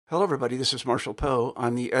Hello, everybody. This is Marshall Poe.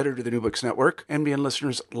 I'm the editor of the New Books Network. NBN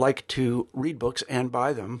listeners like to read books and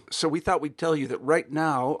buy them. So we thought we'd tell you that right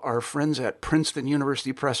now, our friends at Princeton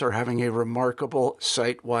University Press are having a remarkable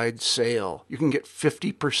site-wide sale. You can get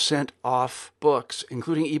 50% off books,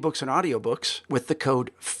 including ebooks and audiobooks, with the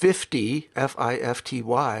code 50,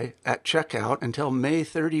 F-I-F-T-Y, at checkout until May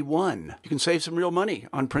 31. You can save some real money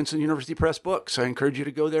on Princeton University Press books. I encourage you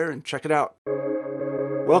to go there and check it out.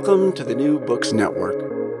 Welcome to the New Books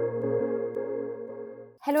Network.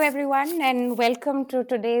 Hello, everyone, and welcome to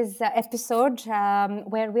today's episode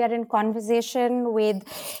where we are in conversation with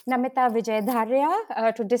Namita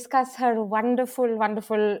Vijayadharya to discuss her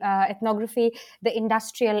wonderful ethnography, The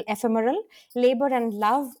Industrial Ephemeral, Labor and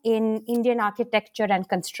Love in Indian Architecture and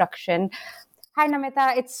Construction. Hi,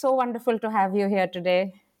 Namita. It's so wonderful to have you here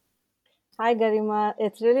today. Hi, Garima.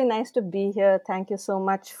 It's really nice to be here. Thank you so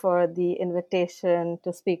much for the invitation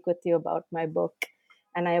to speak with you about my book,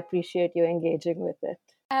 and I appreciate you engaging with it.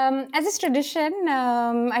 As is tradition,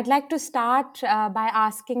 I'd like to start by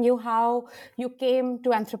asking you how you came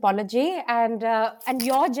to anthropology, and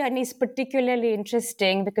your journey is particularly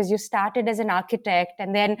interesting because you started as an architect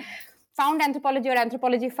and then found anthropology, or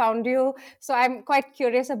anthropology found you. So I'm quite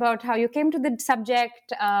curious about how you came to the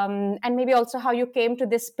subject, and maybe also how you came to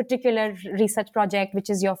this particular research project, which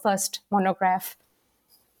is your first monograph.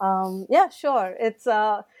 Yeah, sure.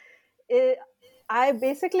 I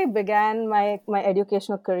basically began my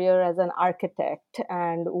educational career as an architect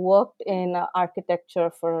and worked in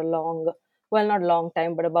architecture for not long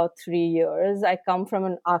time, but about 3 years. I come from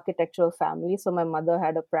an architectural family, so my mother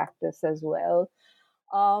had a practice as well.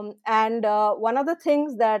 And one of the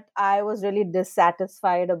things that I was really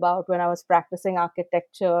dissatisfied about when I was practicing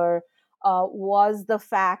architecture was the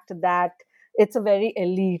fact that it's a very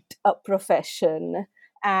elite profession,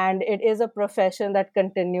 and it is a profession that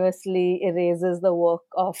continuously erases the work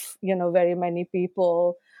of very many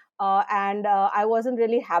people. And I wasn't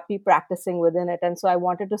really happy practicing within it, and so I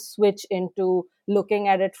wanted to switch into looking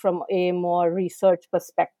at it from a more research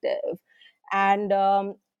perspective. And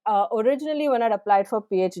originally, when I'd applied for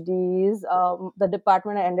PhDs, the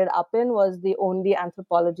department I ended up in was the only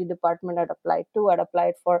anthropology department I'd applied to. I'd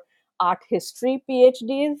applied for art history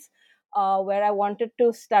PhDs, where I wanted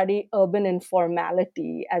to study urban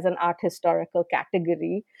informality as an art historical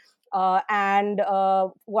category. And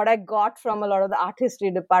what I got from a lot of the art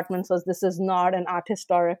history departments was this is not an art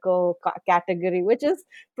historical category, which is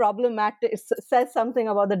problematic. It says something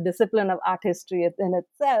about the discipline of art history in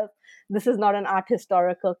itself. This is not an art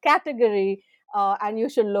historical category, and you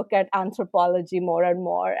should look at anthropology more and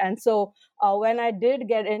more. And so when I did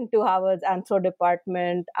get into Harvard's anthro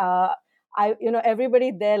department,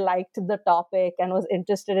 everybody there liked the topic and was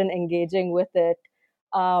interested in engaging with it.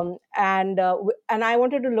 And I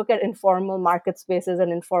wanted to look at informal market spaces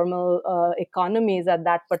and informal economies at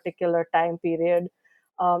that particular time period.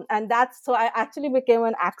 And that's so I actually became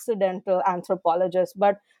an accidental anthropologist.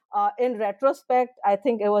 But in retrospect, I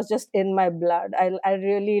think it was just in my blood. I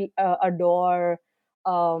really adore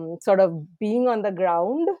sort of being on the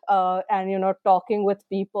ground and talking with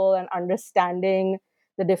people and understanding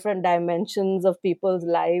the different dimensions of people's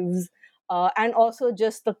lives, and also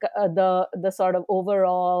just the sort of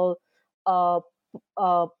overall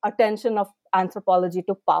attention of anthropology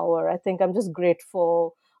to power. I think I'm just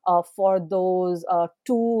grateful for those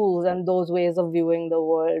tools and those ways of viewing the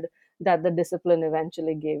world that the discipline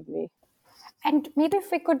eventually gave me. And maybe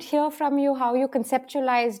if we could hear from you how you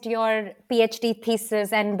conceptualized your PhD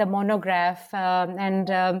thesis and the monograph,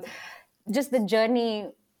 and just the journey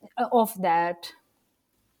of that.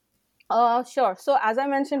 Sure. So as I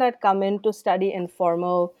mentioned, I'd come in to study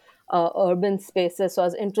informal urban spaces. So I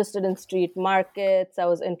was interested in street markets. I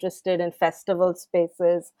was interested in festival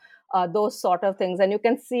spaces, those sort of things. And you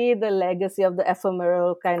can see the legacy of the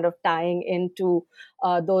ephemeral kind of tying into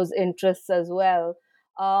those interests as well.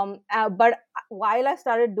 But while I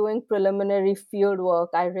started doing preliminary field work,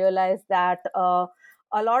 I realized that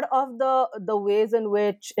a lot of the ways in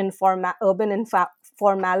which urban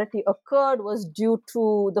informality occurred was due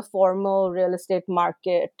to the formal real estate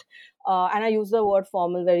market. And I use the word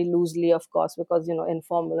formal very loosely, of course, because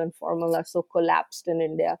informal and formal are so collapsed in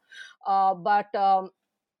India. I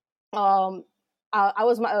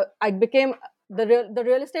became the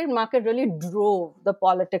real estate market really drove the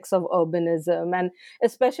politics of urbanism, and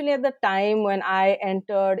especially at the time when I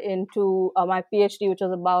entered into my PhD, which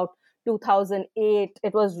was about 2008.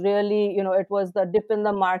 It was really, it was the dip in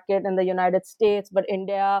the market in the United States, but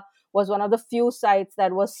India was one of the few sites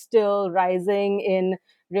that was still rising in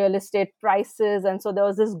real estate prices. And so there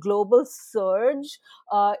was this global surge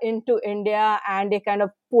into India, and a kind of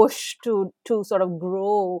push to sort of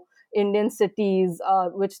grow Indian cities,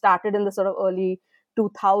 which started in the sort of early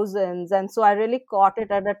 2000s. And so I really caught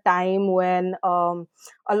it at a time when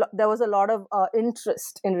there was a lot of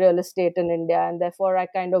interest in real estate in India, and therefore I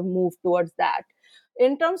kind of moved towards that.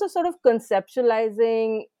 In terms of sort of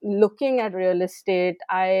conceptualizing, looking at real estate,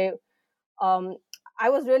 um, I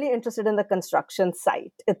was really interested in the construction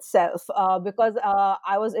site itself, because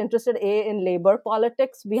I was interested in labor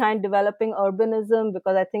politics behind developing urbanism,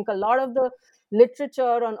 because I think a lot of the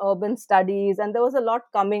literature on urban studies, and there was a lot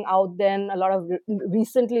coming out then, a lot of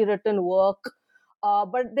recently written work,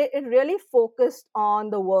 it really focused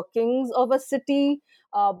on the workings of a city,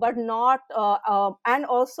 but not, and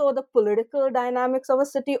also the political dynamics of a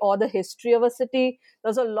city or the history of a city.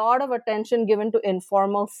 There's a lot of attention given to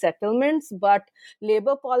informal settlements, but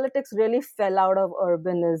labor politics really fell out of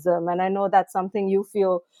urbanism. And I know that's something you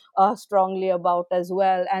feel strongly about as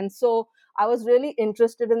well. And so I was really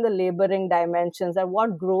interested in the laboring dimensions, and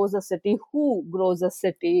what grows a city, who grows a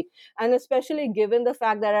city, and especially given the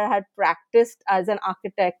fact that I had practiced as an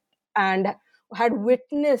architect and had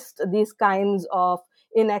witnessed these kinds of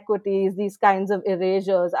inequities, these kinds of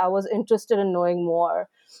erasures, I was interested in knowing more.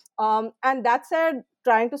 And that said,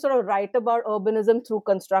 trying to sort of write about urbanism through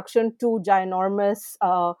construction, two ginormous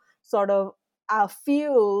sort of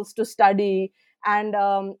fields to study. And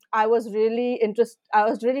I was really interested. I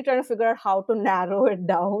was really trying to figure out how to narrow it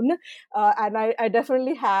down. And I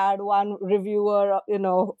definitely had one reviewer,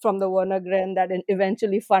 from the Werner Gren that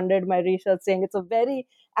eventually funded my research, saying it's a very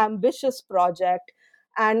ambitious project.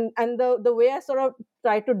 And the way I sort of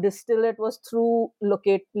tried to distill it was through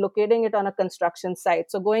locating it on a construction site.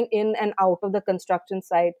 So going in and out of the construction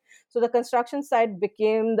site. So the construction site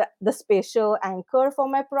became the spatial anchor for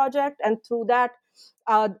my project. And through that,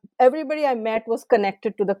 everybody I met was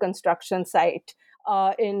connected to the construction site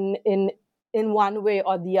in one way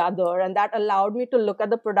or the other, and that allowed me to look at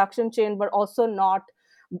the production chain, but also not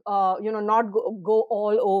go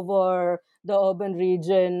all over the urban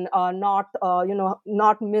region, not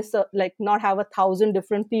miss not have 1,000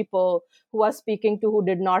 different people who are speaking to who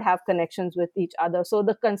did not have connections with each other. So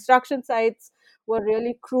the construction sites were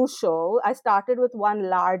really crucial. I started with one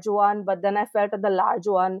large one, but then I felt at the large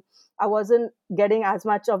one I wasn't getting as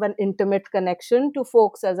much of an intimate connection to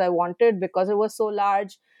folks as I wanted because it was so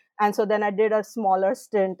large. And so then I did a smaller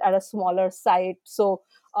stint at a smaller site. So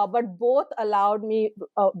but both allowed me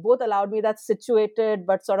that situated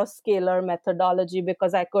but sort of scalar methodology,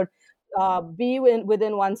 because I could be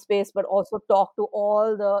within one space but also talk to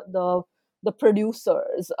all the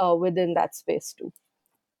producers within that space too.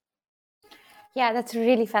 Yeah, that's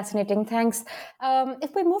really fascinating. Thanks.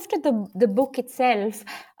 If we move to the book itself,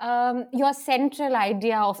 your central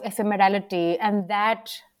idea of ephemerality and that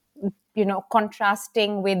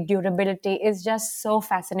contrasting with durability is just so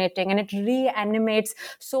fascinating, and it reanimates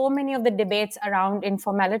so many of the debates around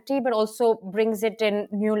informality, but also brings it in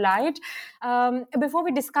new light. Before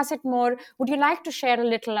we discuss it more, would you like to share a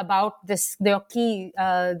little about the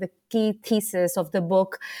key thesis of the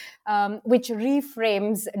book, which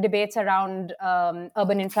reframes debates around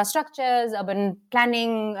urban infrastructures, urban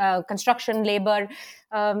planning, construction, labor,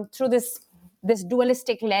 through this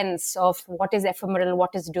dualistic lens of what is ephemeral,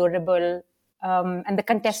 what is durable, and the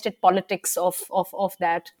contested politics of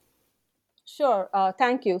that? Sure.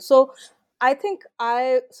 Thank you. So I think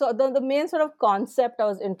the main sort of concept I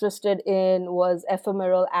was interested in was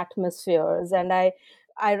ephemeral atmospheres. And I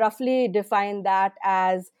roughly define that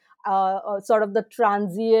as sort of the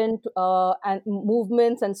transient and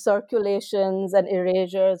movements and circulations and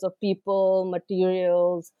erasures of people,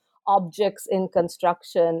 materials, objects in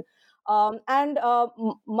construction. I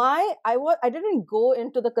didn't go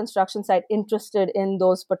into the construction site interested in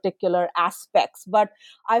those particular aspects, but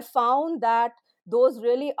I found that those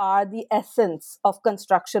really are the essence of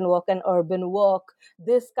construction work and urban work.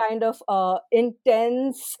 This kind of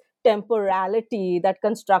intense temporality that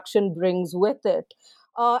construction brings with it,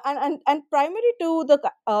 and primary to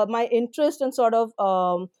my interest in sort of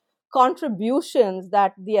contributions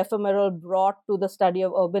that the ephemeral brought to the study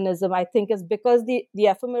of urbanism, I think, is because the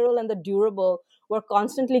ephemeral and the durable were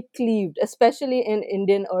constantly cleaved, especially in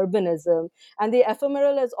Indian urbanism. And the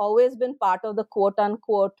ephemeral has always been part of the quote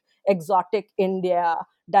unquote exotic India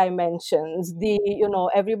dimensions.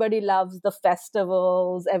 Everybody loves the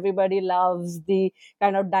festivals, everybody loves the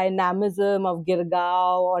kind of dynamism of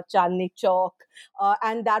Girgaon or Chandni Chowk.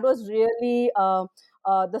 And that was really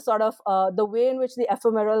the sort of the way in which the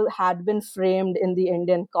ephemeral had been framed in the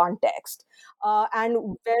Indian context.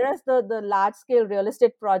 And whereas the large scale real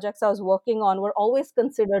estate projects I was working on were always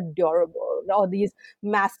considered durable, or these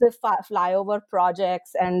massive flyover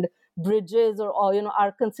projects and bridges or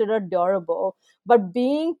are considered durable. But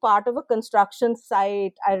being part of a construction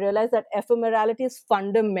site, I realized that ephemerality is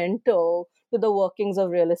fundamental to the workings of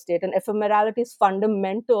real estate, and ephemerality is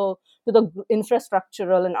fundamental to the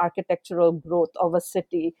infrastructural and architectural growth of a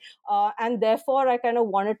city. And therefore, I kind of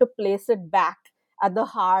wanted to place it back at the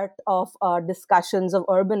heart of discussions of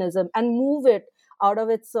urbanism and move it out of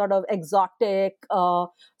its sort of exotic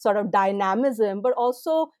sort of dynamism, but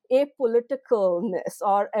also apoliticalness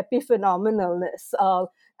or epiphenomenalness,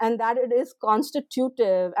 and that it is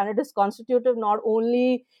constitutive, and it is constitutive not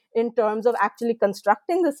only in terms of actually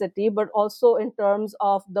constructing the city, but also in terms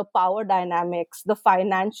of the power dynamics, the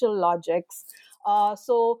financial logics.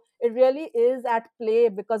 So it really is at play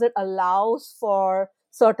because it allows for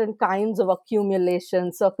certain kinds of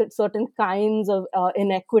accumulation, certain kinds of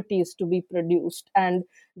inequities to be produced. And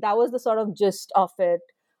that was the sort of gist of it,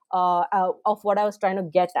 of what I was trying to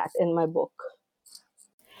get at in my book.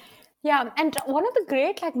 Yeah, and one of the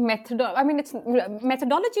great it's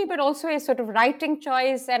methodology, but also a sort of writing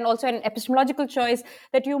choice and also an epistemological choice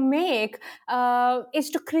that you make is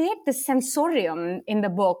to create this sensorium in the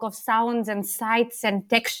book of sounds and sights and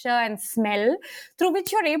texture and smell, through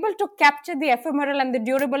which you're able to capture the ephemeral and the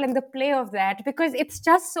durable and the play of that, because it's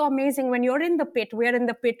just so amazing when you're in the pit, we're in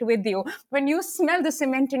the pit with you. When you smell the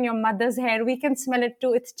cement in your mother's hair, we can smell it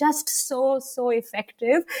too. It's just so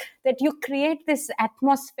effective that you create this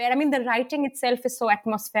atmosphere. I mean, the writing itself is so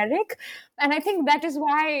atmospheric. And I think that is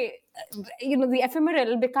why, the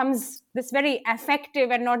ephemeral becomes this very affective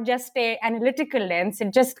and not just a analytical lens.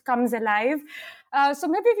 It just comes alive. So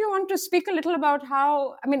maybe if you want to speak a little about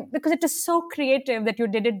how, because it is so creative that you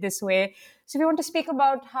did it this way. So if you want to speak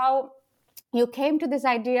about how you came to this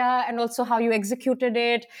idea and also how you executed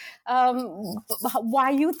it, why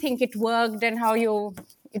you think it worked and how you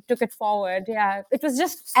took it forward. Yeah, it was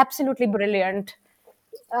just absolutely brilliant.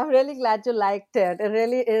 I'm really glad you liked it. It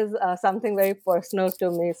really is something very personal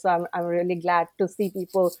to me. So I'm really glad to see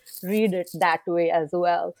people read it that way as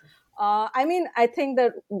well. I think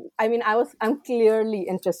that, I'm clearly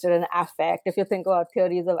interested in affect. If you think about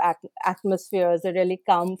theories of atmospheres, they really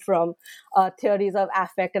come from theories of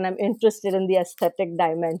affect, and I'm interested in the aesthetic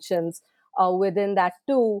dimensions within that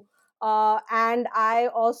too. And I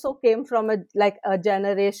also came from a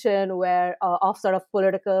generation where of sort of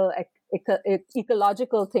political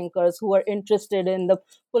ecological thinkers who were interested in the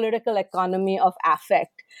political economy of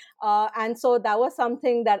affect. And so that was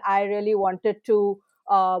something that I really wanted to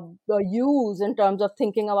use in terms of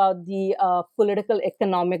thinking about the political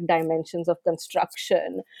economic dimensions of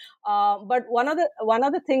construction. But one of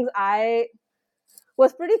the things I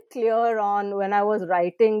was pretty clear on when I was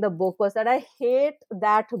writing the book was that I hate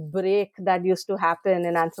that break that used to happen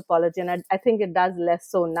in anthropology, and I think it does less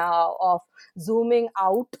so now, of zooming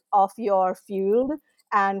out of your field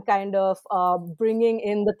and kind of bringing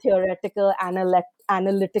in the theoretical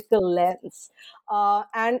analytical lens.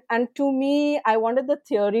 And to me, I wanted the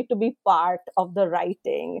theory to be part of the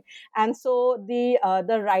writing, and so the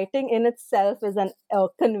writing in itself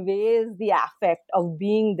conveys the affect of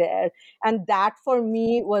being there, and that for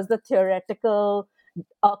me was the theoretical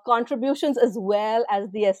contributions as well as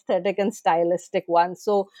the aesthetic and stylistic ones.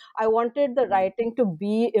 So I wanted the writing to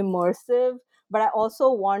be immersive, but I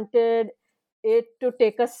also wanted it to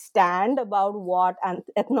take a stand about what an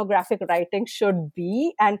ethnographic writing should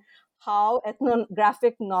be and how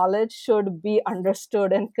ethnographic knowledge should be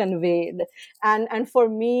understood and conveyed. And for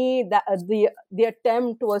me, that the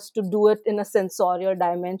attempt was to do it in a sensorial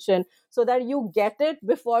dimension, so that you get it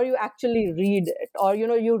before you actually read it, or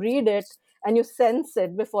you read it and you sense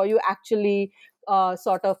it before you actually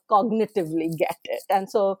sort of cognitively get it. And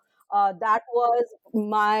so that was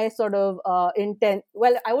my sort of intent.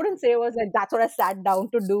 Well, I wouldn't say it was like that's what I sat down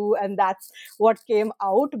to do and that's what came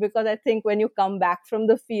out, because I think when you come back from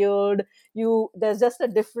the field, there's a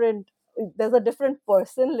different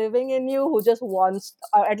person living in you who just wants,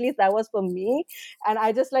 or at least that was for me, and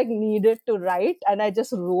I just needed to write, and I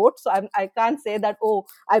just wrote. So I can't say that, oh,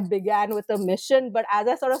 I began with a mission, but as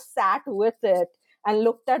I sort of sat with it and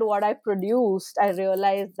looked at what I produced, I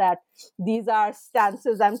realized that these are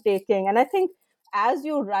stances I'm taking. And I think as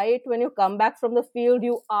you write, when you come back from the field,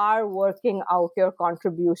 you are working out your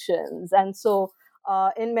contributions. And so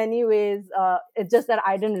in many ways, it's just that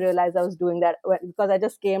I didn't realize I was doing that because I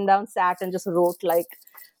just came down, sat, and just wrote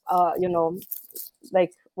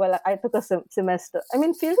well, I took a semester. I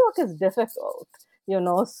mean, fieldwork is difficult.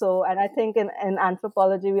 So, and I think in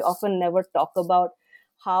anthropology, we often never talk about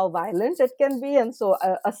how violent it can be. And so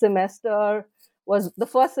a semester the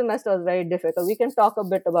first semester was very difficult. We can talk a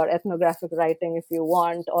bit about ethnographic writing if you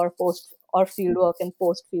want, or fieldwork and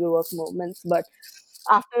post fieldwork movements. But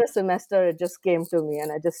after a semester, it just came to me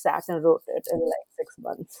and I just sat and wrote it in like 6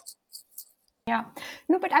 months. Yeah.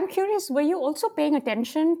 No, but I'm curious, were you also paying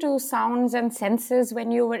attention to sounds and senses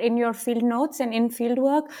when you were in your field notes and in field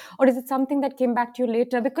work? Or is it something that came back to you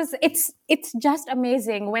later? Because it's just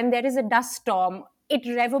amazing when there is a dust storm. It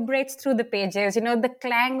reverberates through the pages, the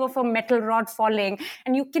clang of a metal rod falling,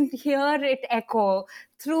 and you can hear it echo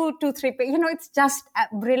through 2-3 pages. It's just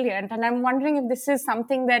brilliant. And I'm wondering if this is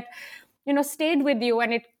something that, stayed with you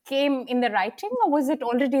and it came in the writing, or was it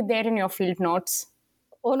already there in your field notes?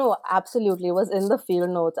 Oh, no, absolutely. It was in the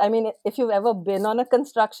field notes. I mean, if you've ever been on a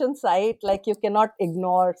construction site, like you cannot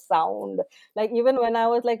ignore sound. Like even when I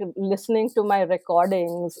was like listening to my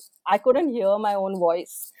recordings, I couldn't hear my own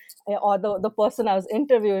voice or the person I was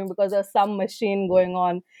interviewing because there's some machine going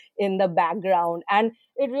on in the background. And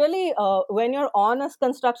it really, when you're on a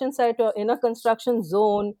construction site or in a construction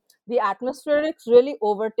zone, the atmospherics really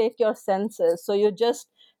overtake your senses. So you just,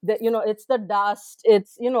 it's the dust.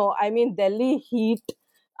 It's, Delhi heat.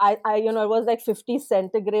 It was like 50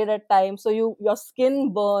 centigrade at times. So your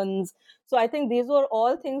skin burns. So I think these were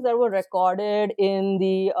all things that were recorded in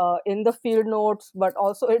the field notes, but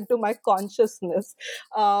also into my consciousness,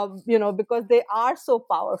 because they are so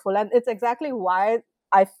powerful. And it's exactly why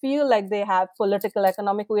I feel like they have political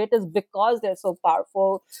economic weight, is because they're so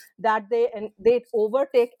powerful that they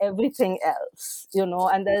overtake everything else,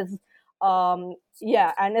 and there's,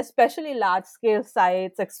 and especially large scale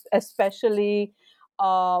sites, especially,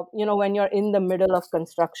 when you're in the middle of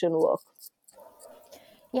construction work.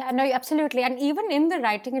 Yeah, no, absolutely. And even in the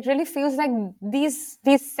writing, it really feels like these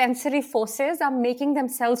sensory forces are making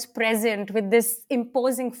themselves present with this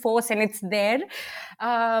imposing force, and it's there.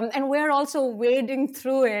 And we're also wading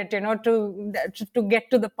through it, to get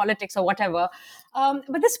to the politics or whatever.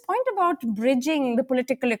 But this point about bridging the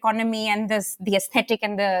political economy and the aesthetic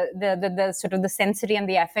and the sort of the sensory and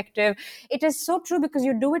the affective, it is so true because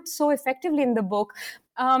you do it so effectively in the book.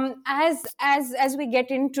 As we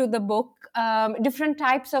get into the book, different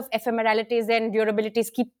types of ephemeralities and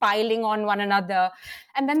durabilities keep piling on one another,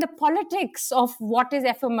 and then the politics of what is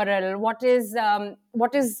ephemeral,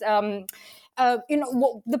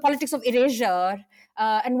 the politics of erasure,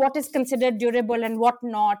 and what is considered durable and what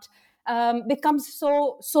not, becomes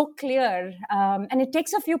so clear, and it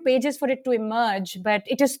takes a few pages for it to emerge, but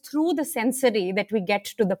it is through the sensory that we get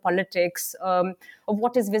to the politics of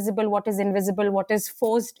what is visible, what is invisible, what is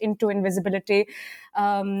forced into invisibility.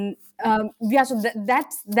 So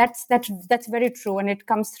that's very true, and it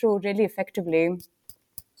comes through really effectively.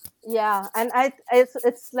 Yeah, and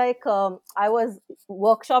it's like I was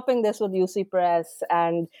workshopping this with UC Press,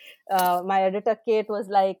 and my editor Kate was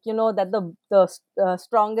like, that the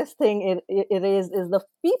strongest thing erased is the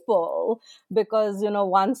people, because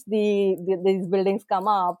once these buildings come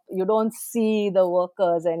up, you don't see the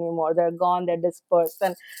workers anymore. They're gone, they're dispersed.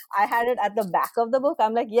 And I had it at the back of the book.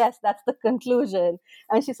 I'm like, yes, that's the conclusion.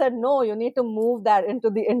 And she said, no, you need to move that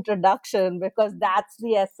into the introduction because that's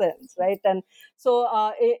the essence, right? And so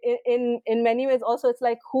in many ways also, it's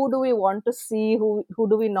like, who do we want to see, who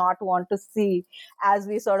do we not want to see, as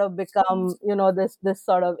we sort of become this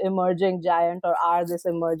sort of emerging giant, or are this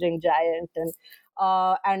emerging giant.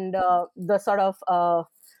 And the sort of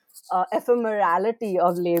ephemerality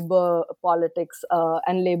of labor politics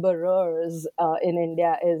and laborers in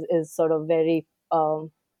India is sort of very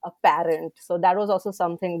apparent. So that was also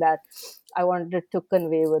something that I wanted to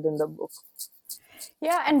convey within the book.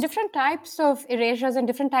 Yeah, and different types of erasures and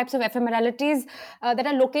different types of ephemeralities that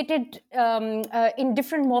are located in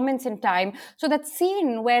different moments in time. So that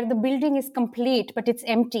scene where the building is complete but it's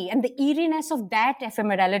empty, and the eeriness of that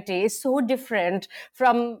ephemerality is so different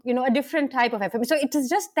from a different type of ephemerality. So it is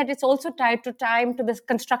just that it's also tied to time, to the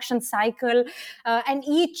construction cycle, and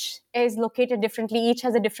each is located differently. Each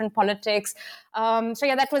has a different politics. So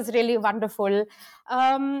yeah, that was really wonderful.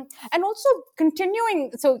 And also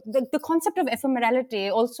continuing, so the concept of ephemerality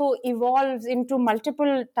also evolves into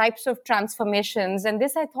multiple types of transformations. And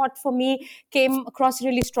this, I thought, for me, came across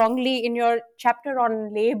really strongly in your chapter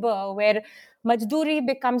on labor, where majdoori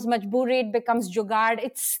becomes majboori, it becomes jugaad.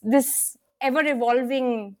 It's this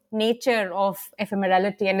ever-evolving nature of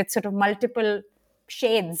ephemerality, and it's sort of multiple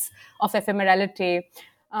shades of ephemerality.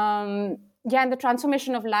 And the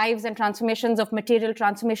transformation of lives and transformations of material,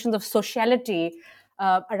 transformations of sociality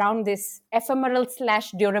around this ephemeral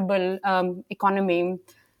 / durable economy.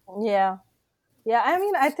 Yeah. Yeah, I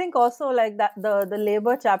mean, I think also like that the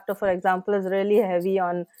labor chapter, for example, is really heavy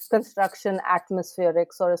on construction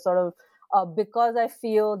atmospherics, or sort of because I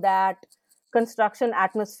feel that construction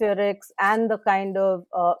atmospherics and the kind of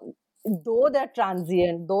though they're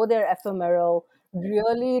transient, though they're ephemeral,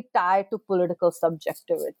 really tie to political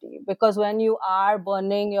subjectivity. Because when you are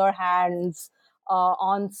burning your hands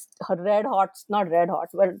on red hot, not red hot,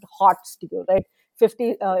 but hot steel, right?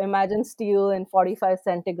 50, imagine steel in 45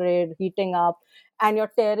 centigrade heating up, and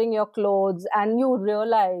you're tearing your clothes, and you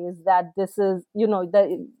realize that this is,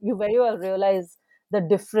 that you very well realize the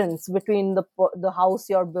difference between the house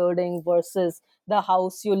you're building versus the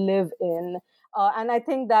house you live in. And I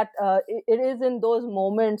think that it is in those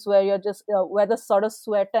moments where you're just where the sort of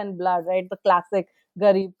sweat and blood, right, the classic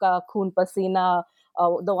garib ka khoon pasina,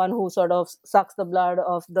 the one who sort of sucks the blood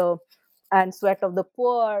of the and sweat of the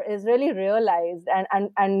poor, is really realized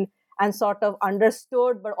and sort of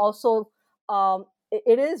understood, but also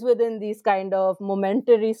it is within these kind of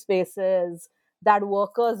momentary spaces that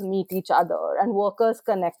workers meet each other and workers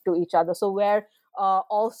connect to each other. So where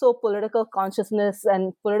also political consciousness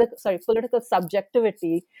and political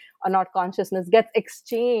subjectivity, not consciousness, gets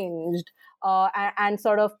exchanged, and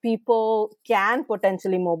sort of people can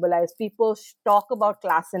potentially mobilize. People talk about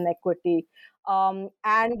class inequity, and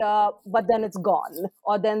but then it's gone,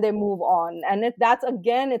 or then they move on, and that's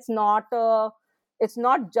again, it's not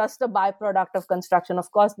just a byproduct of construction.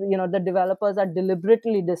 Of course, the developers are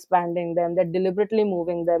deliberately disbanding them, they're deliberately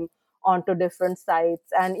moving them onto different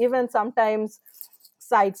sites, and even sometimes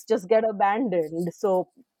sites just get abandoned, so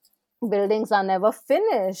buildings are never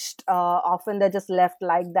finished. Often they're just left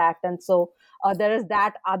like that, and so there is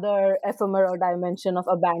that other ephemeral dimension of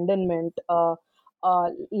abandonment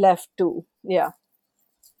left too. Yeah.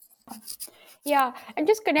 Yeah, and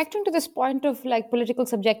just connecting to this point of like political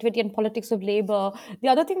subjectivity and politics of labor, the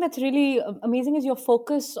other thing that's really amazing is your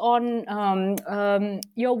focus on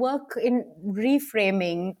your work in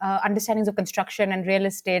reframing understandings of construction and real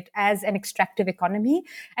estate as an extractive economy,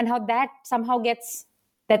 and how that somehow gets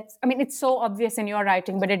that's I mean, it's so obvious in your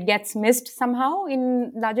writing, but it gets missed somehow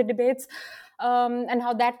in larger debates. And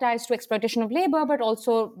how that ties to exploitation of labor, but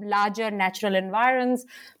also larger natural environs.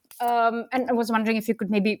 And I was wondering if you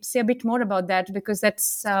could maybe say a bit more about that, because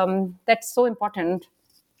that's so important.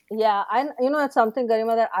 Yeah, and it's something,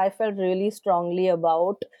 Garima, that I felt really strongly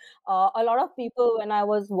about. A lot of people, when I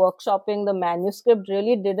was workshopping the manuscript,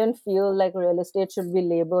 really didn't feel like real estate should be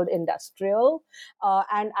labeled industrial.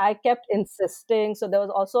 And I kept insisting. So there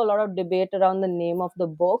was also a lot of debate around the name of the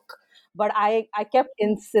book. But I kept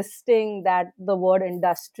insisting that the word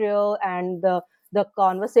industrial and the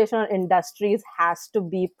conversation on industries has to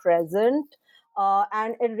be present.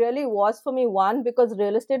 And it really was for me, one, because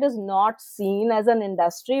real estate is not seen as an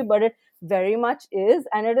industry, but it very much is,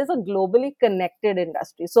 and it is a globally connected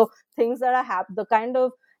industry. So things that are the kind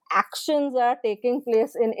of actions that are taking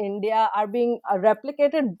place in India are being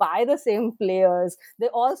replicated by the same players. They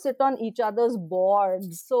all sit on each other's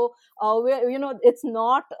boards. So it's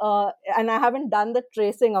not, and I haven't done the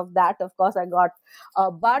tracing of that. Of course, I got,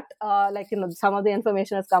 but some of the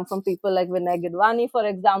information has come from people like Vinay Gidwani, for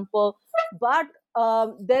example. But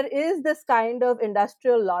there is this kind of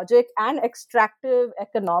industrial logic and extractive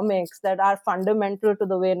economics that are fundamental to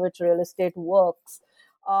the way in which real estate works.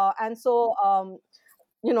 And so,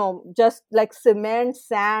 just like cement,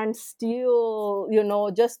 sand, steel,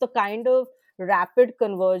 just the kind of rapid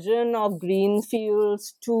conversion of green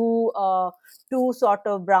fields to sort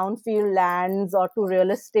of brownfield lands or to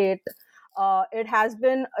real estate. It has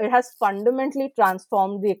fundamentally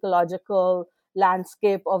transformed the ecological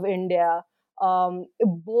landscape of India,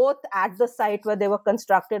 both at the site where they were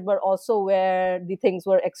constructed, but also where the things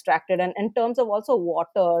were extracted. And in terms of also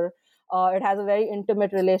water, it has a very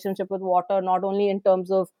intimate relationship with water, not only in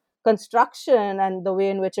terms of construction and the way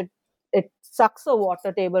in which it sucks the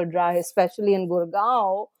water table dry, especially in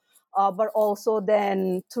Gurgaon, but also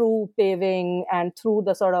then through paving and through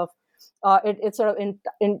the sort of it sort of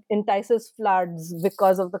entices floods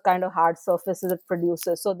because of the kind of hard surfaces it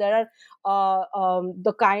produces. So there are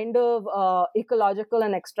the kind of ecological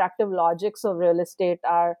and extractive logics of real estate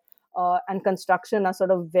are and construction are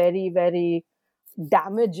sort of very, very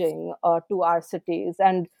damaging to our cities.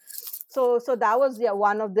 And so that was, yeah,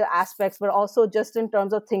 one of the aspects, but also just in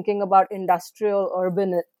terms of thinking about the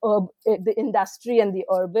industry and the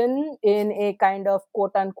urban in a kind of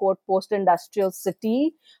quote unquote post-industrial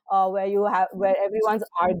city, where everyone's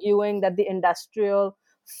arguing that the industrial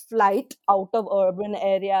flight out of urban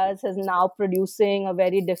areas is now producing a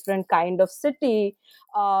very different kind of city.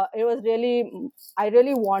 It was really, I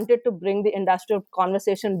really wanted to bring the industrial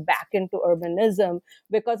conversation back into urbanism,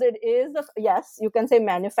 because it is, yes, you can say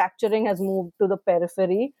manufacturing has moved to the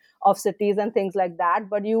periphery of cities and things like that,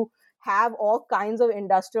 but you have all kinds of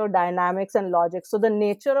industrial dynamics and logic. So the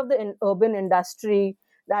nature of the urban industry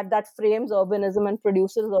that frames urbanism and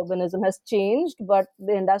produces urbanism has changed, but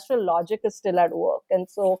the industrial logic is still at work. And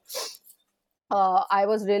so I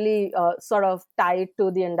was really sort of tied to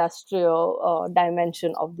the industrial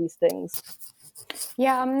dimension of these things.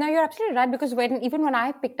 Yeah, no, you're absolutely right. Because even when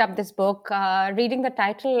I picked up this book, reading the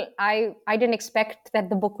title, I didn't expect that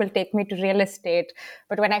the book will take me to real estate.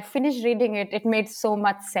 But when I finished reading it, it made so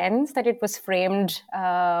much sense that it was framed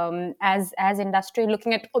as industry,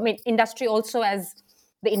 looking at, I mean, industry also as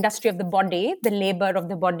the industry of the body, the labor of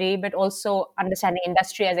the body, but also understanding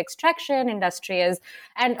industry as extraction, industry as,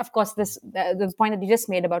 and of course, the point that you just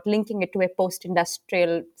made about linking it to a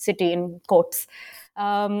post-industrial city in quotes.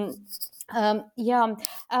 Yeah.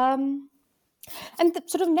 And the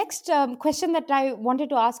sort of next question that I wanted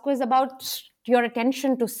to ask was about your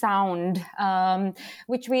attention to sound,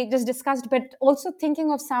 which we just discussed, but also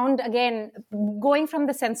thinking of sound again, going from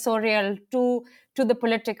the sensorial to the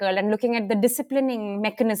political, and looking at the disciplining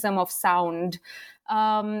mechanism of sound,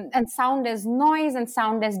 and sound as noise, and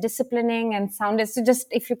sound as disciplining, and sound as, so just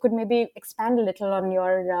if you could maybe expand a little on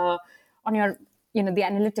your the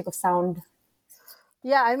analytic of sound.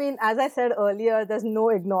 Yeah, I mean, as I said earlier, there's no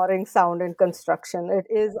ignoring sound in construction. It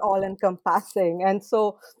is all encompassing. And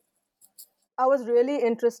so I was really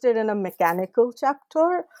interested in a mechanical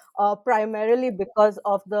chapter, primarily because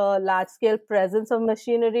of the large scale presence of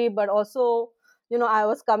machinery, but also, I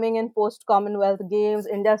was coming in post Commonwealth Games.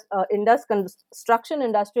 Construction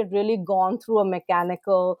industry had really gone through a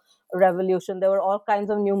mechanical revolution. There were all kinds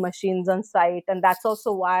of new machines on site, and that's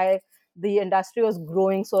also why the industry was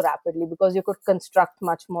growing so rapidly, because you could construct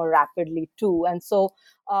much more rapidly too. And so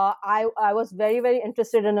I was very, very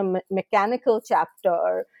interested in a mechanical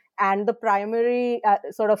chapter, and the primary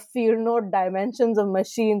sort of field note dimensions of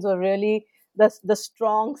machines were really the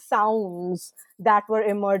strong sounds that were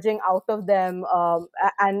emerging out of them,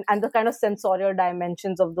 and the kind of sensorial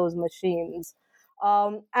dimensions of those machines.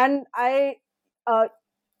 And uh,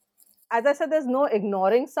 as I said, there's no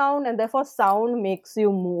ignoring sound, and therefore sound makes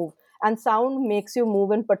you move, and sound makes you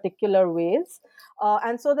move in particular ways.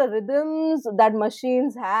 And so the rhythms that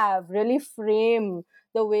machines have really frame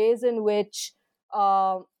the ways in which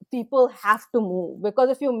people have to move. Because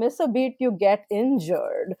if you miss a beat, you get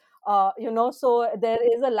injured. So there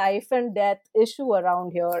is a life and death issue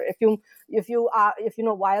around here.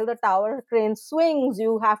 While the tower crane swings,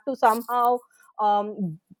 you have to somehow,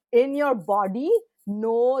 in your body,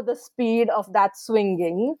 know the speed of that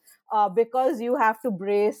swinging, because you have to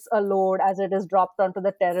brace a load as it is dropped onto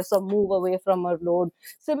the terrace or move away from a load.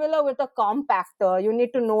 Similar with a compactor, you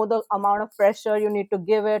need to know the amount of pressure you need to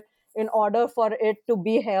give it in order for it to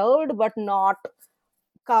be held but not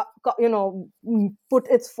put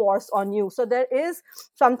its force on you. So there is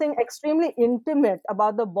something extremely intimate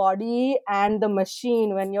about the body and the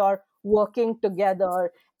machine when you're working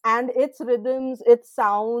together, and its rhythms, its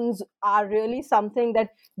sounds are really something that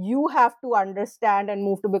you have to understand and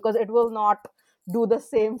move to, because it will not do the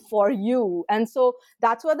same for you. And so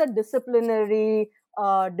that's where the disciplinary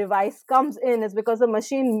device comes in, is because the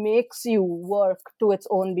machine makes you work to its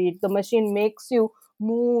own beat, the machine makes you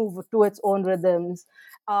move to its own rhythms.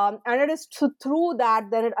 And it is through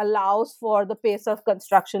that it allows for the pace of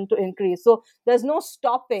construction to increase. So there's no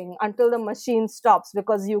stopping until the machine stops,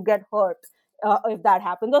 because you get hurt if that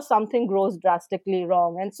happens, or something grows drastically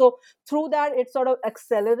wrong. And so through that, it sort of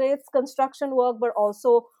accelerates construction work, but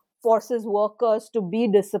also forces workers to be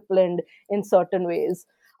disciplined in certain ways.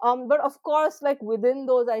 But of course, like within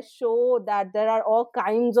those, I show that there are all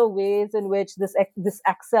kinds of ways in which this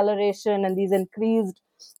acceleration and these increased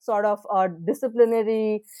sort of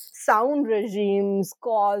disciplinary sound regimes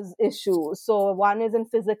cause issues. So one is in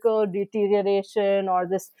physical deterioration, or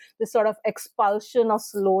this sort of expulsion of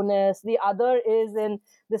slowness. The other is in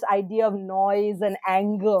this idea of noise and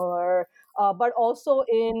anger, but also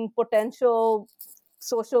in potential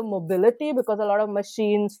social mobility, because a lot of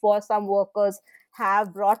machines for some workers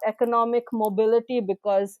have brought economic mobility,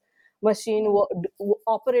 because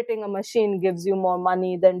operating a machine gives you more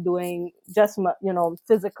money than doing just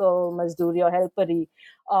physical mazduri or helperi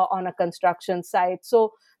on a construction site.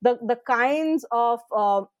 So the kinds of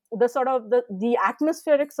the sort of the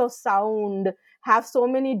atmospherics of sound have so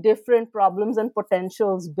many different problems and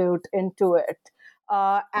potentials built into it,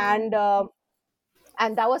 and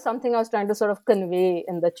And that was something I was trying to sort of convey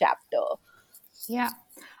in the chapter. Yeah.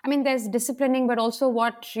 I mean, there's disciplining, but also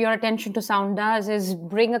what your attention to sound does is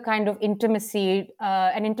bring a kind of intimacy,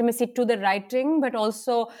 an intimacy to the writing, but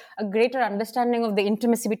also a greater understanding of the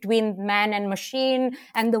intimacy between man and machine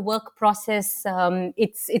and the work process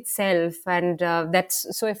itself. And that's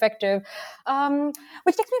so effective.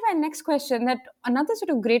 Which takes me to my next question, that another sort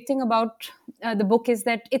of great thing about the book is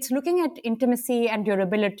that it's looking at intimacy and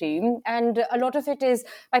durability. And a lot of it is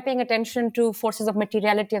by paying attention to forces of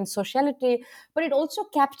materiality and sociality, but it also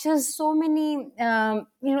captures so many,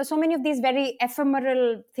 so many of these very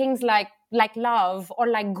ephemeral things like love or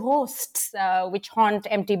like ghosts which haunt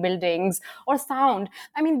empty buildings, or sound.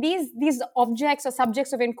 I mean, these objects or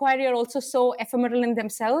subjects of inquiry are also so ephemeral in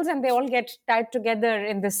themselves, and they all get tied together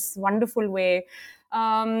in this wonderful way.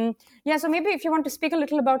 So maybe if you want to speak a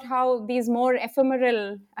little about how these more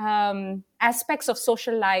ephemeral aspects of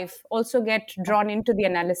social life also get drawn into the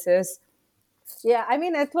analysis. Yeah, I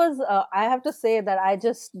mean, it was, I have to say that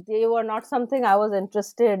they were not something I was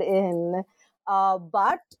interested in,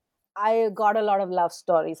 but I got a lot of love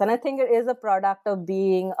stories. And I think it is a product of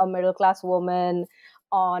being a middle class woman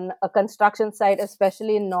on a construction site,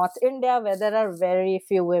 especially in North India, where there are very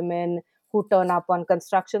few women who turn up on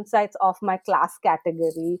construction sites of my class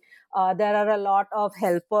category. There are a lot of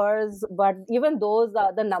helpers, but even those,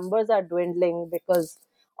 the numbers are dwindling because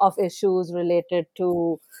of issues related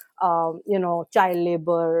to child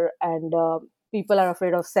labor, and people are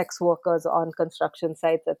afraid of sex workers on construction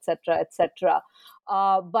sites, etc., etc.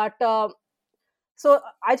 So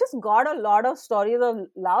I just got a lot of stories of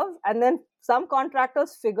love, and then some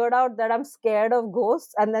contractors figured out that I'm scared of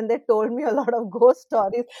ghosts, and then they told me a lot of ghost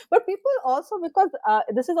stories. But people also, because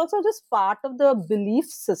this is also just part of the belief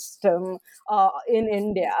system in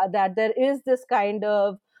India, that there is this kind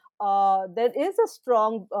of there is a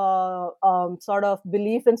strong sort of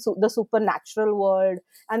belief in the supernatural world,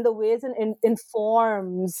 and the ways it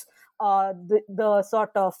informs the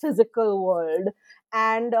sort of physical world.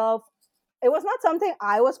 And it was not something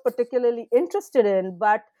I was particularly interested in,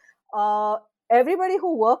 but everybody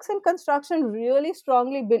who works in construction really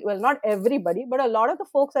strongly, well, not everybody, but a lot of the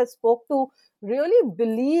folks I spoke to really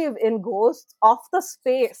believe in ghosts of the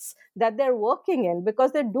space that they're working in,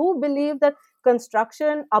 because they do believe that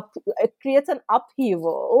construction it creates an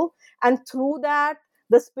upheaval, and through that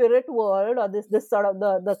the spirit world, or this sort of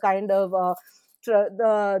the kind of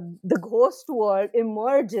the ghost world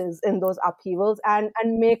emerges in those upheavals and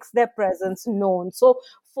makes their presence known. So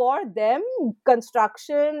for them,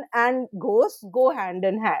 construction and ghosts go hand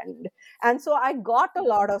in hand. And so I got a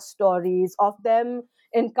lot of stories of them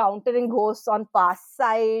encountering ghosts on past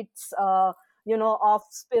sites, of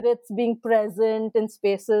spirits being present in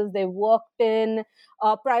spaces they worked in,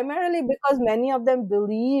 primarily because many of them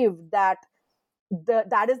believe that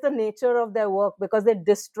that is the nature of their work, because they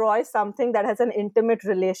destroy something that has an intimate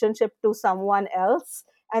relationship to someone else,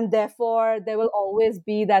 and therefore there will always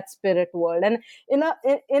be that spirit world. And in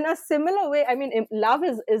a similar way, I mean, love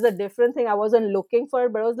is a different thing. I wasn't looking for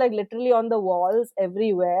it, but it was like literally on the walls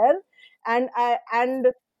everywhere. And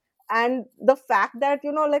the fact that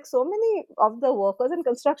like so many of the workers in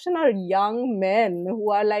construction are young men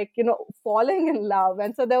who are like falling in love,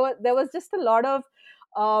 and so there was just a lot of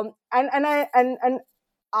and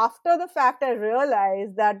after the fact I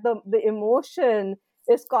realized that the emotion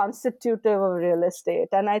is constitutive of real estate.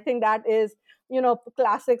 And I think that is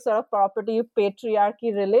classic sort of property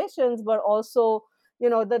patriarchy relations, but also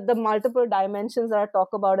the multiple dimensions that I talk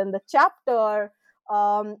about in the chapter.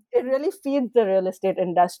 It really feeds the real estate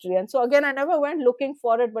industry. And so again, I never went looking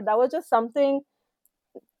for it, but that was just something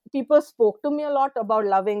people spoke to me a lot about,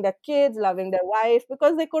 loving their kids, loving their wife,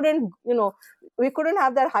 because they couldn't, we couldn't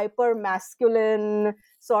have that hyper masculine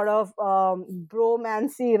sort of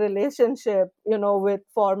bromancy relationship, with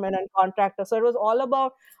foremen and contractors. So it was all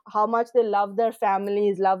about how much they love their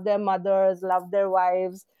families, love their mothers, love their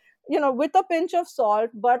wives, with a pinch of salt.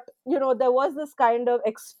 But, there was this kind of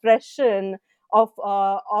expression of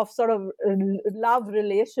sort of love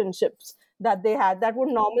relationships that they had that would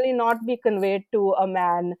normally not be conveyed to a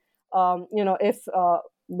man, if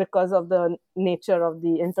because of the nature of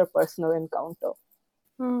the interpersonal encounter.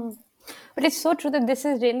 But it's so true that this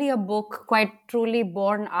is really a book quite truly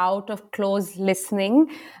born out of close listening.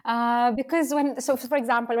 Because for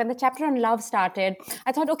example, when the chapter on love started,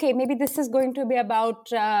 I thought, okay, maybe this is going to be about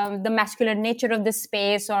the masculine nature of this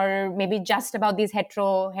space, or maybe just about these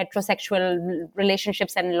heterosexual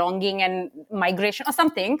relationships and longing and migration or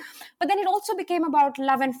something. But then it also became about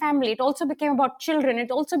love and family. It also became about children. It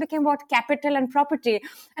also became about capital and property.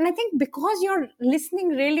 And I think because you're listening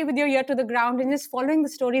really with your ear to the ground and just following the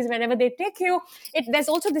stories wherever wherever they take you, there's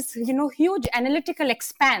also this, huge analytical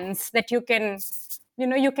expanse that you can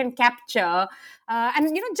capture.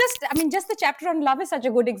 And just the chapter on love is such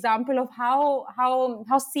a good example of how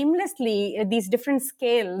seamlessly these different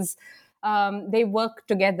scales they work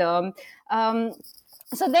together.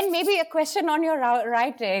 So then maybe a question on your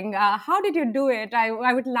writing. How did you do it?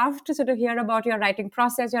 I would love to sort of hear about your writing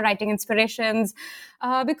process, your writing inspirations,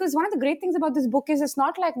 because one of the great things about this book is it's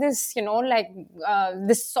not like this,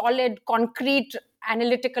 this solid, concrete,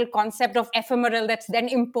 analytical concept of ephemeral that's then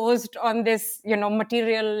imposed on this,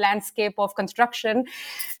 material landscape of construction.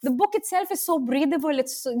 The book itself is so breathable.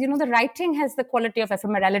 It's, the writing has the quality of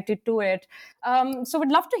ephemerality to it. So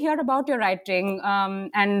we'd love to hear about your writing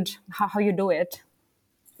and how you do it.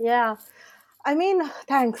 Yeah, I mean,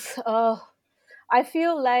 thanks. I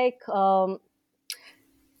feel like I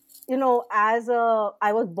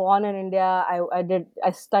was born in India.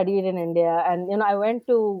 I studied in India, and I went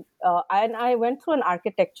to I went through an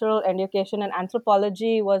architectural education, and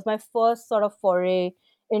anthropology was my first sort of foray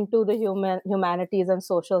into the humanities and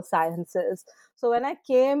social sciences. So when I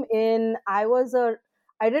came in, I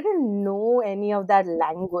didn't know any of that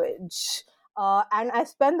language. And I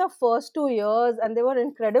spent the first 2 years, and they were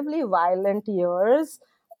incredibly violent years.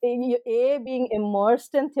 A, being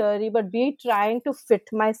immersed in theory, but B, trying to fit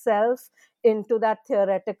myself into that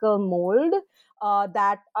theoretical mold,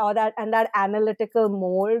 that analytical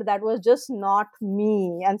mold that was just not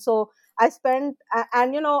me. And so I spent,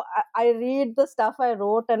 and I read the stuff I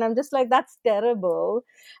wrote, and I'm just like, that's terrible.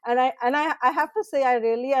 And I have to say, I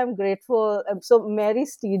really am grateful. So Mary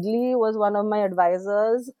Steedley was one of my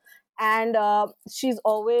advisors, and she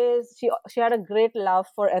had a great love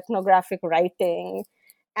for ethnographic writing.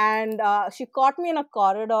 And she caught me in a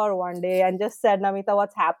corridor one day and just said, Namita,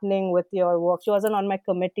 what's happening with your work? She wasn't on my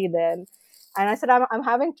committee then. And I said, I'm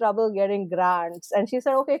having trouble getting grants. And she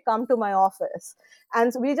said, okay, come to my office.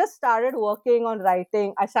 And so we just started working on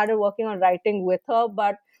writing. I started working on writing with her.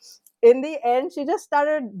 But in the end, she just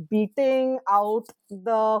started beating out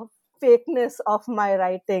the fakeness of my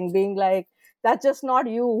writing, being like, that's just not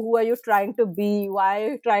you. Who are you trying to be? Why are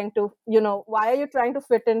you trying to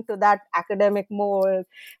fit into that academic mold?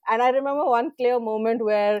 And I remember one clear moment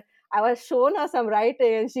where I was shown her some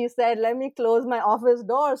writing, and she said, let me close my office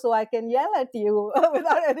door so I can yell at you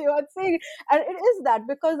without anyone seeing. And it is that,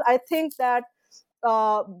 because I think that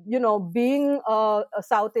being a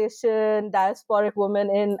South Asian diasporic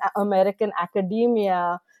woman in American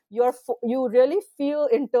academia, you really feel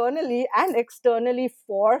internally and externally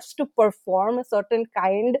forced to perform a certain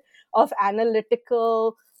kind of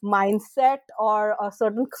analytical mindset, or a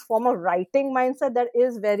certain form of writing mindset that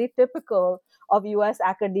is very typical of US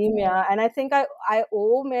academia. And I think I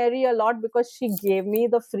owe Mary a lot, because she gave me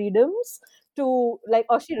the freedoms to, like,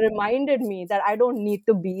 or she reminded me that I don't need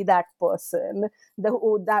to be that person that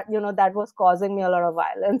was causing me a lot of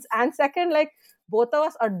violence. And second, like, both of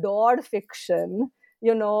us adored fiction.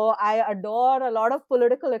 I adore a lot of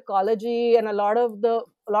political ecology and a lot of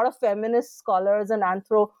feminist scholars and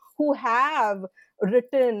anthro who have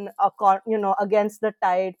written against the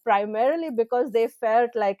tide, primarily because they felt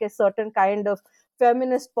like a certain kind of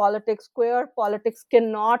feminist politics, queer politics,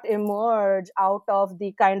 cannot emerge out of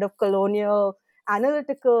the kind of colonial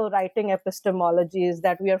analytical writing epistemologies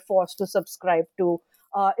that we are forced to subscribe to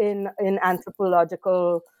in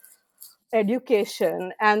anthropological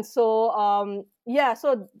education. And so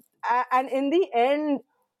and in the end,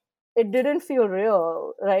 it didn't feel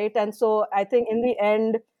real, right? And so I think in the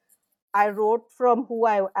end, I wrote from who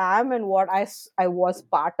I am and what I was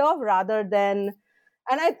part of, rather than,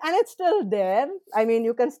 and it's still there. I mean,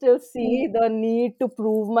 you can still see the need to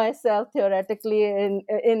prove myself theoretically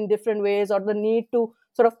in different ways, or the need to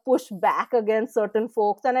sort of push back against certain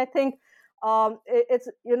folks. And I think it's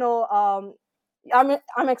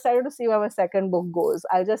I'm excited to see where my second book goes.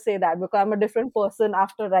 I'll just say that, because I'm a different person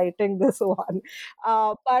after writing this one.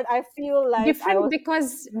 But I feel like different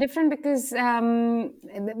because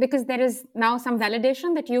there is now some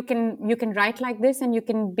validation that you can write like this and you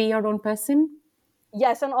can be your own person.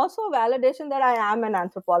 Yes, and also validation that I am an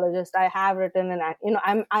anthropologist. I have written I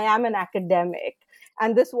am an academic,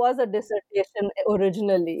 and this was a dissertation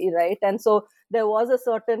originally, right? And so there was a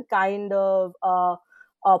certain kind of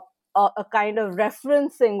a kind of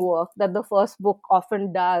referencing work that the first book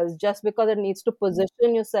often does, just because it needs to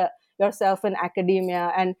position yourself in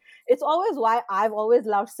academia. And it's always why I've always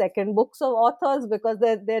loved second books of authors, because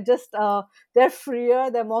they're just they're freer,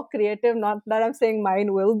 they're more creative. Not that I'm saying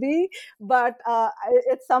mine will be, but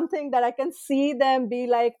it's something that I can see them be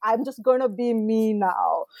like, I'm just going to be me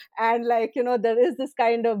now. And like, there is this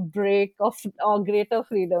kind of break of or greater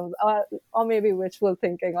freedom, or maybe wishful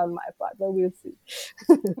thinking on my part, but we'll see.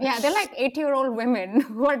 Yeah, they're like 80-year-old women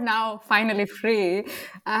who are now finally free.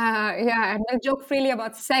 Yeah, and they'll joke freely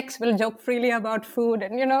about sex, will joke freely about food,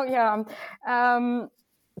 and yeah.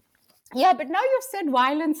 Yeah, but now you've said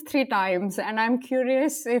violence 3 times, and I'm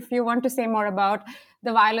curious if you want to say more about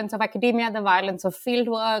the violence of academia, the violence of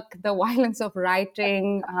fieldwork, the violence of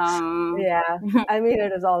writing. Yeah, I mean,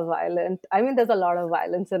 it is all violent. I mean, there's a lot of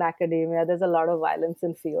violence in academia, there's a lot of violence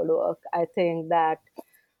in fieldwork. I think that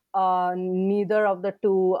neither of the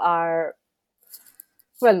two are,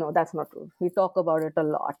 well, no, that's not true. We talk about it a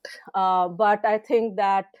lot. But I think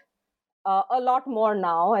that a lot more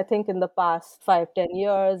now. I think in the past 5, 10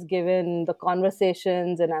 years, given the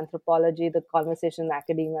conversations in anthropology, the conversations in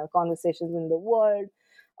academia, conversations in the world,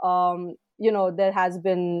 there has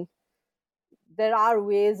been, there are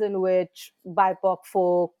ways in which BIPOC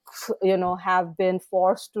folks, have been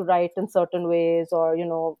forced to write in certain ways, or,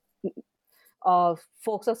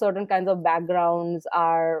 folks of certain kinds of backgrounds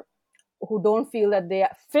are, who don't feel that they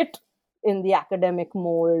fit in the academic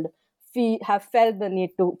mold, have felt the need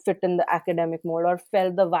to fit in the academic mold, or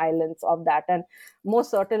felt the violence of that. And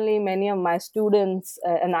most certainly, many of my students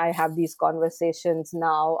and I have these conversations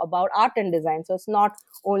now about art and design. So it's not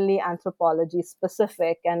only anthropology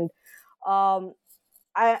specific. And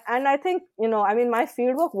I think, I mean, my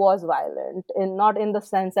fieldwork was violent, in not in the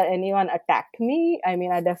sense that anyone attacked me. I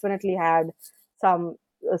mean, I definitely had some.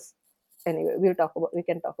 Anyway, we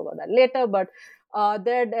can talk about that later. But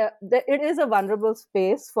it is a vulnerable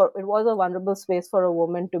space for. It was a vulnerable space for a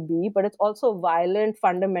woman to be, but it's also violent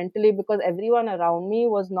fundamentally because everyone around me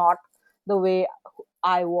was not the way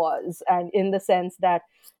I was, and in the sense that,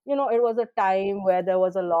 it was a time where there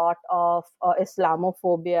was a lot of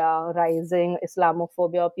Islamophobia, rising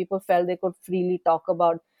Islamophobia. People felt they could freely talk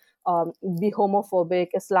about, be homophobic,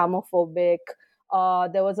 Islamophobic.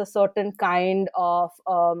 There was a certain kind of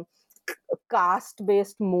caste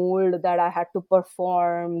based mold that I had to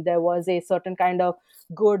perform. There was a certain kind of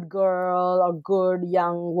good girl or good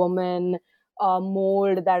young woman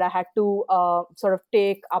mold that I had to sort of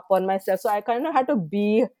take upon myself. So I kind of had to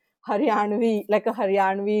be Haryanvi, like a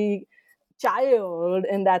Haryanvi child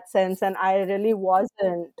in that sense, and I really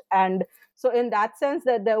wasn't. And so in that sense,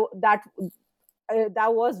 that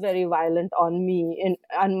was very violent on me,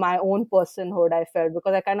 on my own personhood. I felt,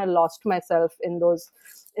 because I kind of lost myself in those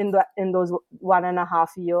 1.5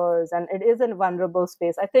 years, and it is a vulnerable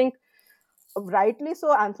space. I think, rightly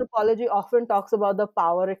so, anthropology often talks about the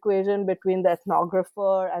power equation between the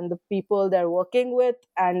ethnographer and the people they're working with,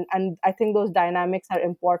 and I think those dynamics are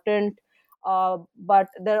important. But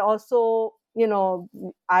they're also,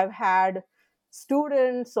 I've had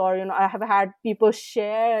students, or I have had people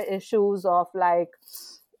share issues of like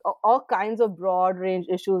all kinds of broad range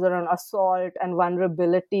issues around assault and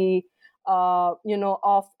vulnerability, of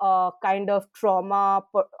kind of trauma,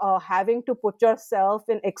 having to put yourself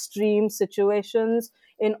in extreme situations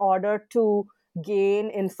in order to gain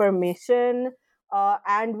information.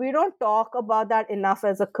 And we don't talk about that enough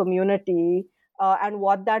as a community, and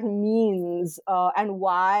what that means, and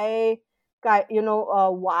why,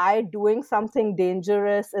 why doing something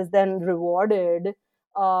dangerous is then rewarded.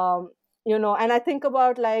 And I think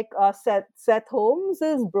about like Seth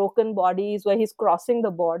Holmes's Broken Bodies, where he's crossing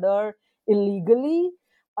the border illegally.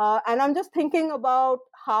 And I'm just thinking about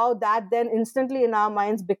how that then instantly in our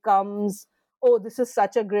minds becomes, oh, this is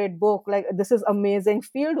such a great book, like this is amazing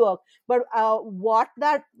fieldwork. But what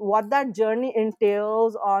that journey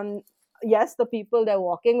entails on, yes, the people they're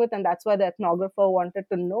walking with, and that's why the ethnographer wanted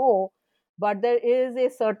to know. But there is a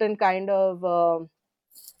certain kind of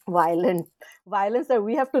violence that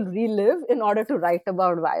we have to relive in order to write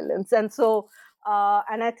about violence. And so,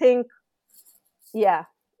 and I think, yeah,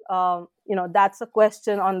 that's a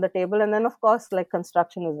question on the table. And then, of course, like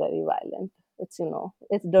construction is very violent. It's,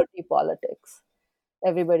 it's dirty politics.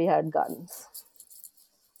 Everybody had guns.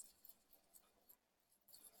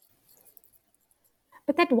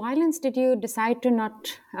 But that violence, did you decide to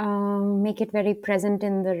not make it very present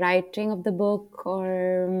in the writing of the book,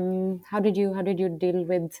 or how did you deal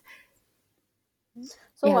with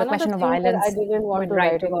So the one of the question of things that I violence didn't want when to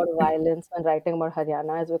write writing? about violence when writing about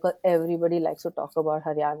Haryana is because everybody likes to talk about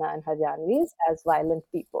Haryana and Haryanvis as violent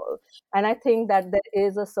people. And I think that there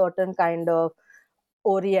is a certain kind of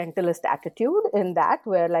orientalist attitude in that,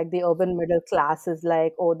 where like the urban middle class is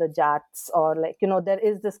like, oh, the Jats, or like, there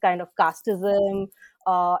is this kind of casteism,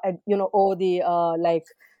 and, oh, the like,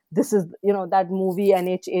 this is, that movie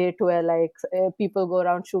NH8 where like people go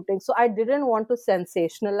around shooting. So I didn't want to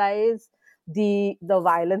sensationalize the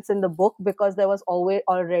violence in the book, because there was always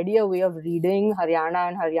already a way of reading Haryana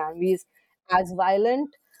and Haryanvis as violent.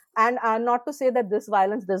 And not to say that this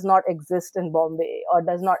violence does not exist in Bombay or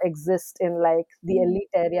does not exist in like the elite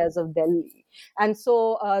areas of Delhi. And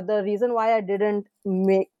so the reason why I didn't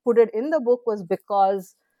put it in the book was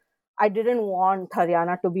because I didn't want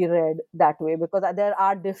Haryana to be read that way, because there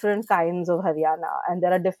are different kinds of Haryana and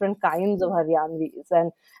there are different kinds of Haryanvis.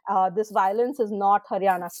 And this violence is not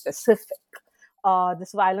Haryana specific.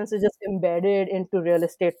 This violence is just embedded into real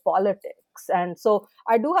estate politics. And so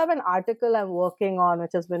I do have an article I'm working on,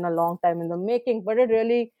 which has been a long time in the making, but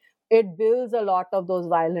it builds a lot of those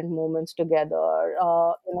violent moments together,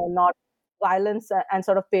 not violence and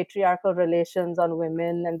sort of patriarchal relations on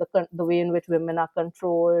women and the way in which women are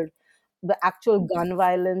controlled, the actual gun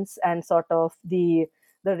violence, and sort of the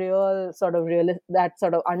real sort of that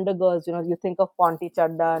sort of undergirls, you think of Ponti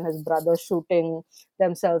Chadda and his brother shooting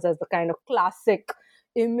themselves as the kind of classic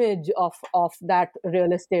image of that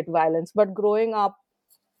real estate violence. But growing up,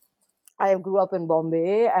 I grew up in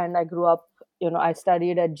Bombay, and I grew up, I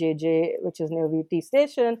studied at JJ, which is near VT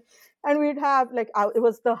Station. And we'd have like, it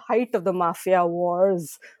was the height of the mafia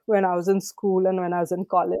wars when I was in school and when I was in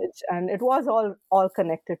college. And it was all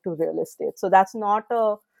connected to real estate. So that's not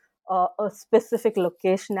a specific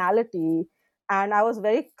locationality. And I was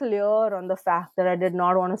very clear on the fact that I did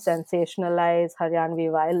not want to sensationalize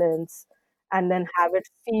Haryanvi violence and then have it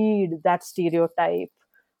feed that stereotype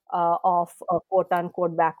of quote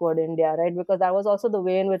unquote backward India, right? Because that was also the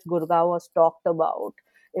way in which Gurgaon was talked about,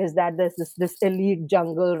 is that there's this elite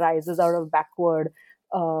jungle rises out of backward,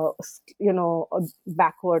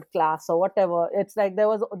 backward class or whatever. It's like there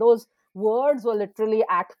was those words were literally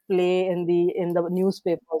at play in the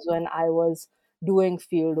newspapers when I was doing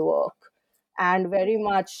field work, and very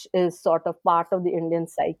much is sort of part of the Indian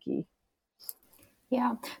psyche.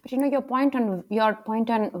 Yeah, but your point on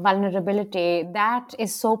vulnerability, that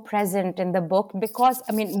is so present in the book, because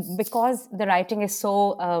the writing is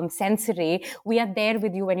so sensory. We are there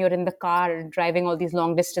with you when you're in the car driving all these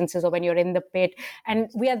long distances, or when you're in the pit, and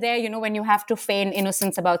we are there, when you have to feign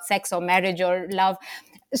innocence about sex or marriage or love.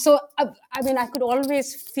 So I could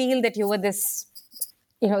always feel that you were this,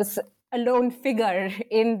 a lone figure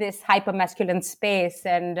in this hyper masculine space,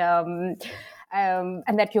 and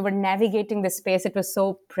that you were navigating the space. It was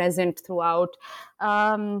so present throughout.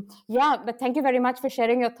 But thank you very much for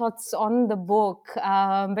sharing your thoughts on the book.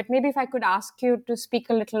 But maybe if I could ask you to speak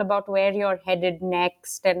a little about where you're headed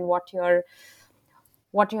next, and what your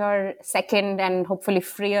second and hopefully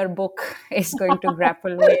freer book is going to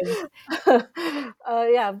grapple with.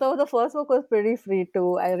 Though the first book was pretty free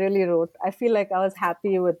too. I feel like I was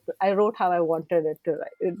happy I wrote how I wanted it to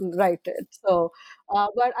write it. So,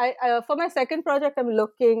 but for my second project, I'm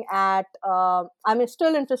looking at, I'm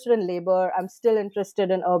still interested in labor. I'm still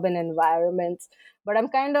interested in urban environments, but I'm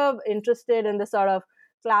kind of interested in the sort of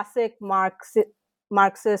classic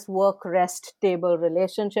Marxist work rest table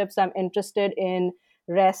relationships. I'm interested in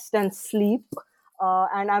rest and sleep,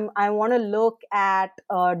 and I want to look at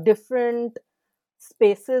different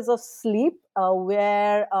spaces of sleep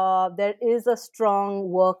where there is a strong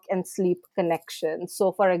work and sleep connection.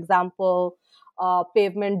 So, for example,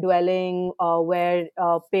 pavement dwelling, where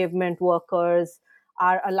pavement workers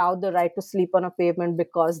are allowed the right to sleep on a pavement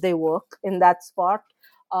because they work in that spot,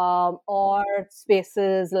 or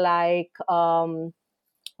spaces like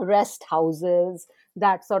rest houses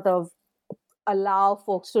that sort of allow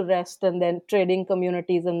folks to rest, and then trading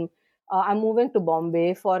communities. And I'm moving to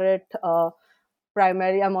Bombay for it.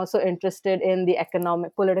 Primarily, I'm also interested in the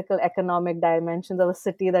political economic dimensions of a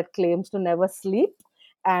city that claims to never sleep,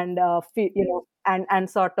 and and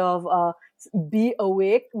sort of be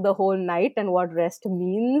awake the whole night, and what rest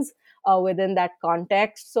means within that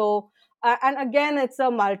context. So. And again, it's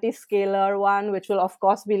a multi-scalar one, which will, of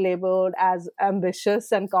course, be labeled as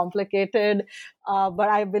ambitious and complicated. But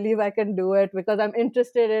I believe I can do it because I'm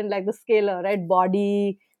interested in like the scalar, right?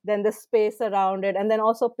 Body, then the space around it, and then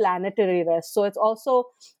also planetary rest. So it's also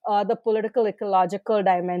the political ecological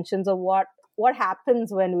dimensions of what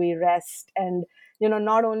happens when we rest, and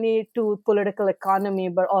not only to political economy,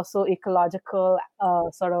 but also ecological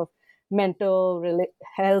sort of mental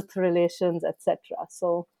health relations, etc.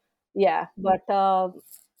 So yeah, but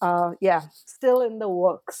still in the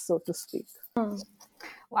works, so to speak.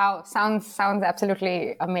 Wow, sounds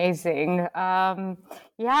absolutely amazing. This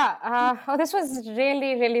was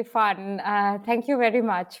really, really fun. Thank you very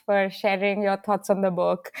much for sharing your thoughts on the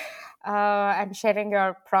book and sharing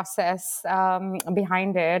your process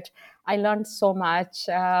behind it. I learned so much,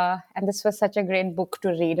 and this was such a great book to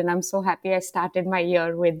read. And I'm so happy I started my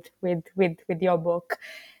year with your book.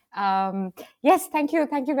 Yes, thank you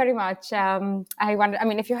very much.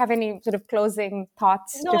 If you have any sort of closing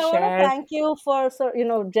thoughts No, to I want to share. thank you for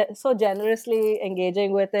so generously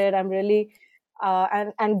engaging with it. I'm really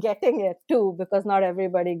and getting it too, because not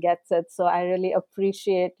everybody gets it. So I really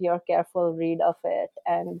appreciate your careful read of it,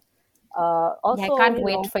 and Yeah, I also can't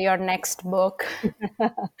wait for your next book.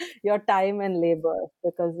 your time and labor,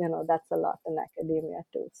 because that's a lot in academia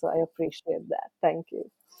too. So I appreciate that. Thank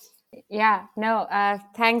you. Yeah, no,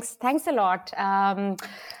 thanks a lot.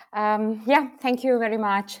 Yeah, thank you very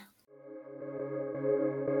much.